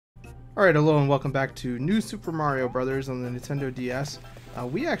Alright, hello and welcome back to New Super Mario Bros. On the Nintendo DS.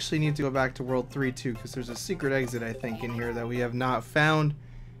 We actually need to go back to World 3 too, because there's a secret exit, I think, in here that we have not found.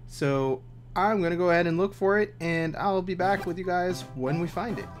 So I'm going to go ahead and look for it, and I'll be back with you guys when we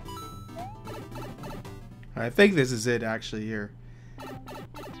find it. I think this is it, actually, here.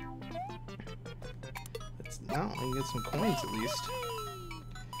 Now we can get some coins, at least.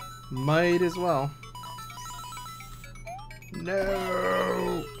 Might as well.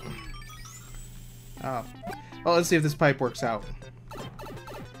 No! Oh. Well, let's see if this pipe works out.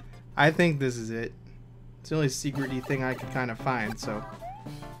 I think this is it. It's the only secret-y thing I could kind of find, so...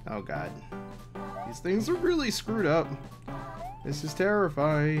 Oh, God. These things are really screwed up. This is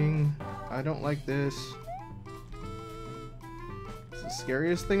terrifying. I don't like this. It's the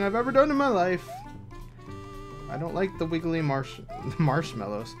scariest thing I've ever done in my life. I don't like the wiggly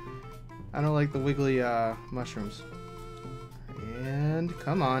marshmallows. I don't like the wiggly mushrooms. And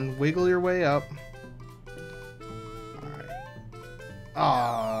come on, wiggle your way up. Alright.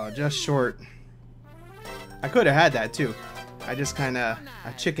 Aw, just short. I could have had that too. I just kinda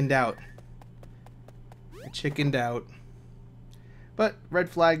chickened out. I chickened out. But red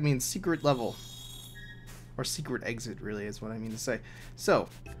flag means secret level. Or secret exit, really, is what I mean to say. So,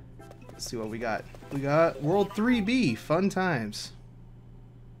 let's see what we got. We got World 3B, fun times.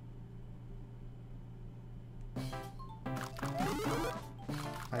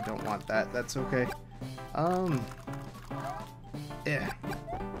 I don't want that, that's okay. Yeah.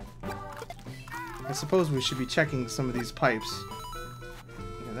 I suppose we should be checking some of these pipes.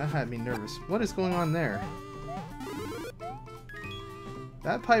 Yeah, that had me nervous. What is going on there?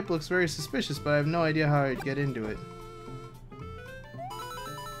 That pipe looks very suspicious, but I have no idea how I'd get into it.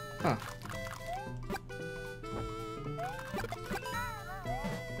 Huh.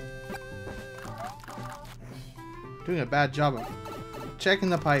 Doing a bad job of checking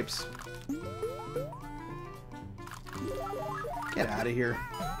the pipes. Get out of here.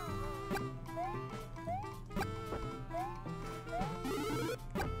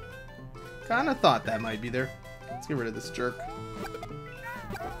 Kinda thought that might be there. Let's get rid of this jerk.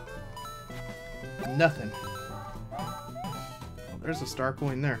 Nothing. Oh, there's a star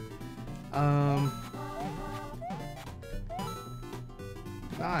coin there.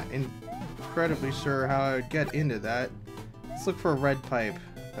 Not incredibly sure how I would get into that. Let's look for a red pipe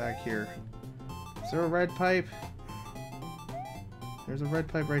back here. Is there a red pipe? There's a red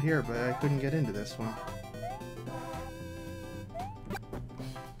pipe right here, but I couldn't get into this one.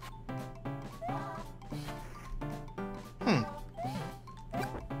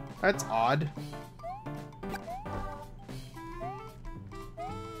 That's odd.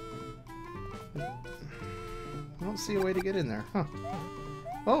 I don't see a way to get in there, huh?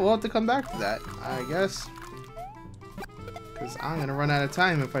 Well, we'll have to come back to that, I guess. Because I'm going to run out of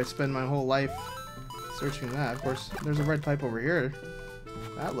time if I spend my whole life searching that. Of course, there's a red pipe over here.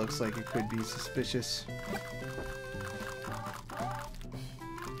 That looks like it could be suspicious.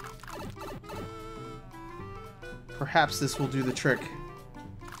 Perhaps this will do the trick.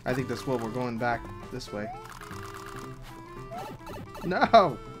 I think that's what we're going back this way.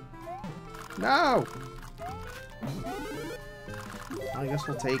 No! No! I guess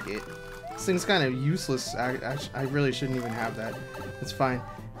we'll take it. This thing's kind of useless. I really shouldn't even have that. It's fine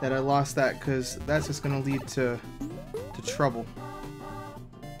that I lost that, because that's just going to lead to trouble.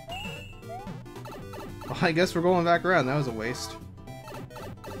 Well, I guess we're going back around. That was a waste.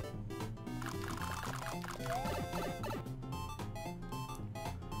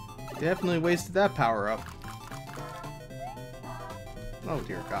 Definitely wasted that power up. Oh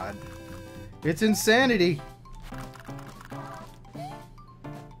dear God. It's insanity!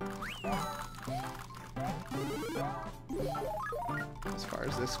 As far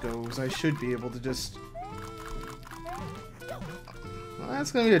as this goes, I should be able to just... Well,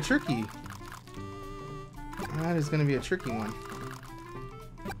 that's gonna be a tricky... That is gonna be a tricky one.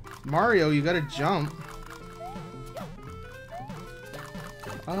 Mario, you gotta jump.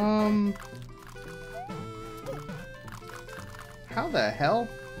 How the hell?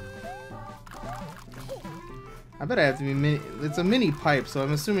 I bet I have to be mini. It's a mini pipe, so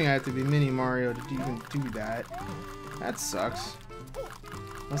I'm assuming I have to be mini Mario to even do that. That sucks.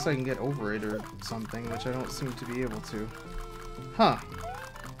 Unless I can get over it or something, which I don't seem to be able to. Huh.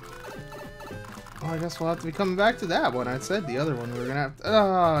 Well, I guess we'll have to be coming back to that one. I said the other one we were gonna have to...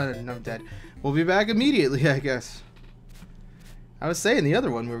 Oh, I'm dead. We'll be back immediately, I guess. I was saying the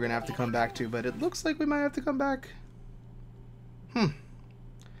other one we were gonna have to come back to, but it looks like we might have to come back.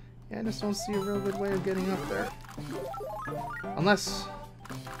 Yeah, I just don't see a real good way of getting up there. Unless...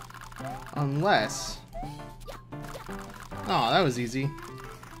 Oh, that was easy.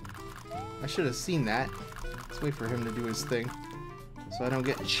 I should have seen that. Let's wait for him to do his thing. So I don't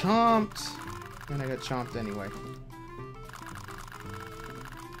get chomped. And I got chomped anyway.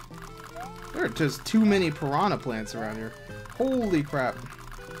 There are just too many piranha plants around here. Holy crap.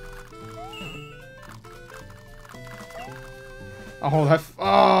 Oh, that...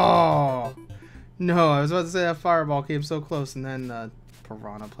 Oh! No, I was about to say that fireball came so close and then the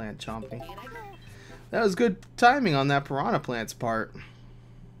piranha plant chomped me. That was good timing on that piranha plant's part.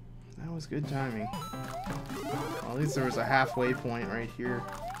 That was good timing. Well, at least there was a halfway point right here.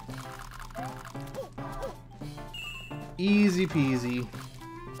 Easy peasy.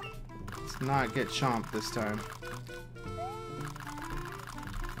 Let's not get chomped this time.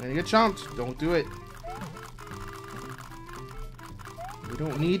 I'm gonna get chomped. Don't do it. We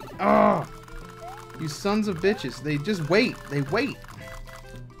don't need... Oh! You sons of bitches. They just wait. They wait.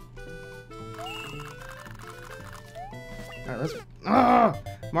 Alright, let's... Ah!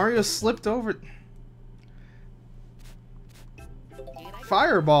 Mario slipped over...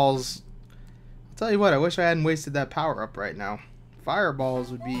 Fireballs... I'll tell you what, I wish I hadn't wasted that power-up right now. Fireballs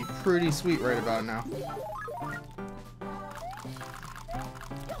would be pretty sweet right about now.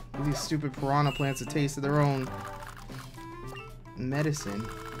 Give these stupid piranha plants a taste of their own medicine.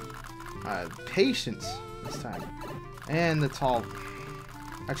 Patience this time. And the tall...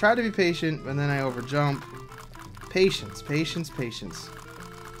 I tried to be patient, but then I overjump. Patience, patience, patience.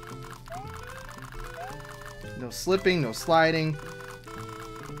 No slipping, no sliding.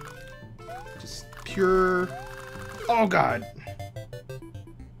 Just pure... Oh god!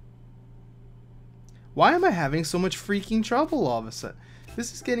 Why am I having so much freaking trouble all of a sudden?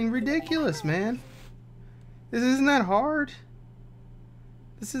 This is getting ridiculous, man. This isn't that hard.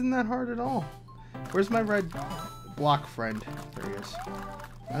 This isn't that hard at all. Where's my red block friend? There he is.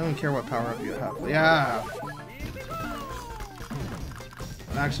 I don't care what power up you have. Yeah!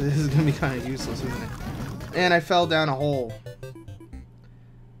 Actually, this is going to be kind of useless, isn't it? And I fell down a hole.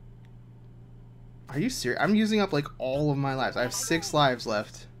 Are you serious? I'm using up like all of my lives. I have 6 lives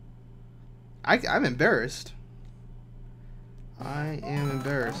left. I'm embarrassed. I am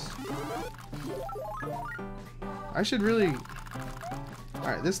embarrassed. I should really...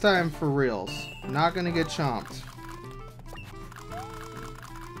 Alright, this time for reals. Not gonna get chomped.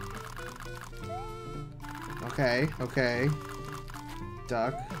 Okay, okay.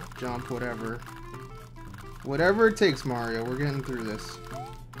 Duck, jump, whatever. Whatever it takes, Mario. We're getting through this.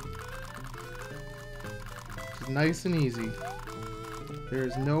 Just nice and easy.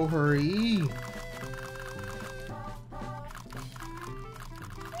 There's no hurry.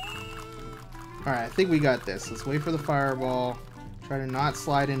 Alright, I think we got this. Let's wait for the fireball. Try to not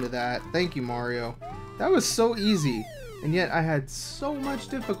slide into that. Thank you, Mario. That was so easy. And yet I had so much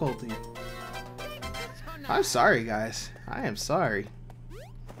difficulty. I'm sorry, guys. I am sorry.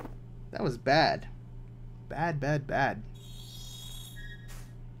 That was bad. Bad, bad, bad.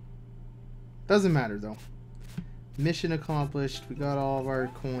 Doesn't matter, though. Mission accomplished. We got all of our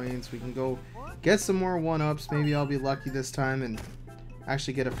coins. We can go get some more 1-ups. Maybe I'll be lucky this time and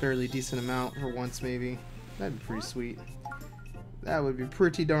actually get a fairly decent amount for once, maybe. That'd be pretty sweet. That would be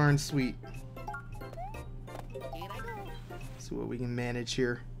pretty darn sweet. Let's see what we can manage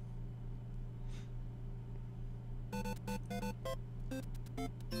here.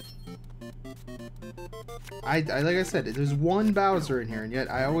 Like I said, there's one Bowser in here, and yet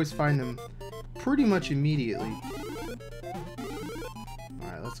I always find him pretty much immediately.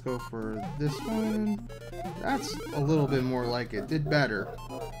 Alright, let's go for this one. That's a little bit more like it. Did better.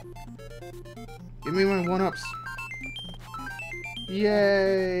 Give me my 1-ups.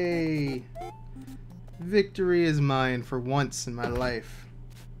 Yay! Victory is mine for once in my life.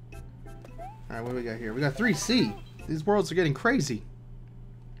 Alright, what do we got here? We got 3C. These worlds are getting crazy.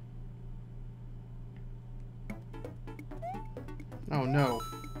 Oh no.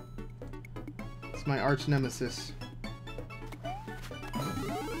 It's my arch nemesis. I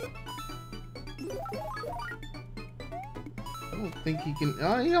don't think he can...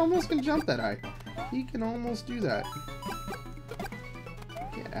 Oh, he almost can jump that high. He can almost do that.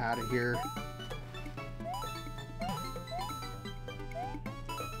 Get out of here.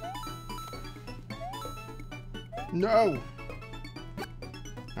 No!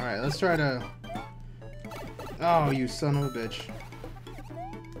 Alright, let's try to... Oh, you son of a bitch.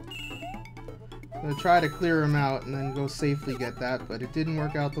 I'm gonna try to clear him out and then go safely get that, but it didn't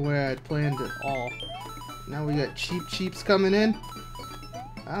work out the way I had planned at all. Now we got cheeps coming in.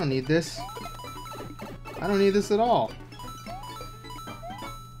 I don't need this. I don't need this at all.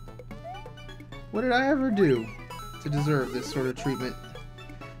 What did I ever do to deserve this sort of treatment?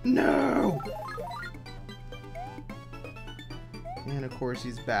 No! And of course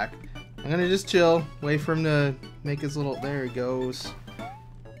he's back. I'm gonna just chill. Wait for him to make his little... There he goes.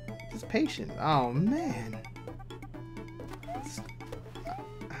 He's patient. Oh, man.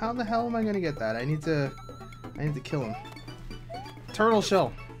 How the hell am I gonna get that? I need to kill him. Turtle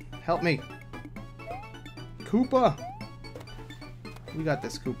shell. Help me. Koopa. We got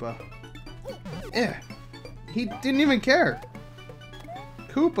this, Koopa. Eh. He didn't even care.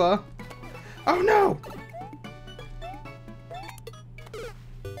 Koopa. Oh, no!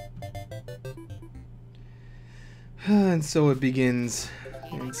 And so it begins.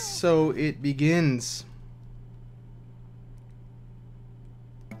 And so it begins.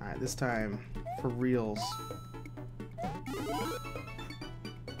 Alright, this time for reals.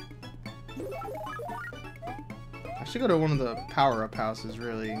 I should go to one of the power-up houses,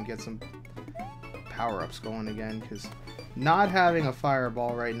 really, and get some power-ups going again, because not having a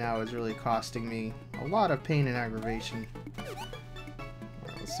fireball right now is really costing me a lot of pain and aggravation.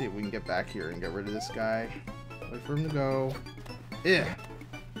 Alright, let's see if we can get back here and get rid of this guy. Wait for him to go. Yeah.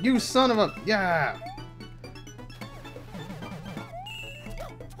 You son of a... Yeah!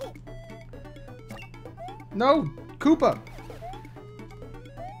 No! Koopa!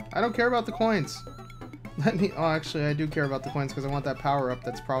 I don't care about the coins. Let me... Oh, actually, I do care about the coins because I want that power-up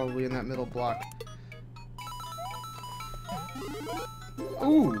that's probably in that middle block.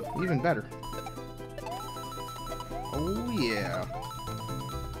 Ooh, even better. Oh, yeah.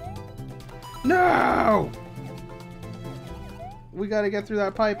 No! We gotta get through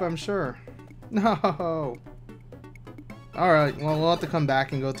that pipe, I'm sure. No! Alright, well, we'll have to come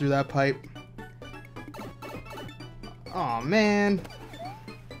back and go through that pipe. Aw, man.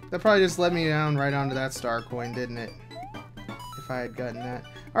 That probably just led me down right onto that star coin, didn't it? If I had gotten that.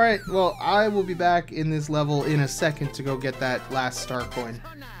 Alright, well, I will be back in this level in a second to go get that last star coin.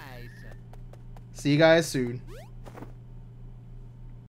 See you guys soon.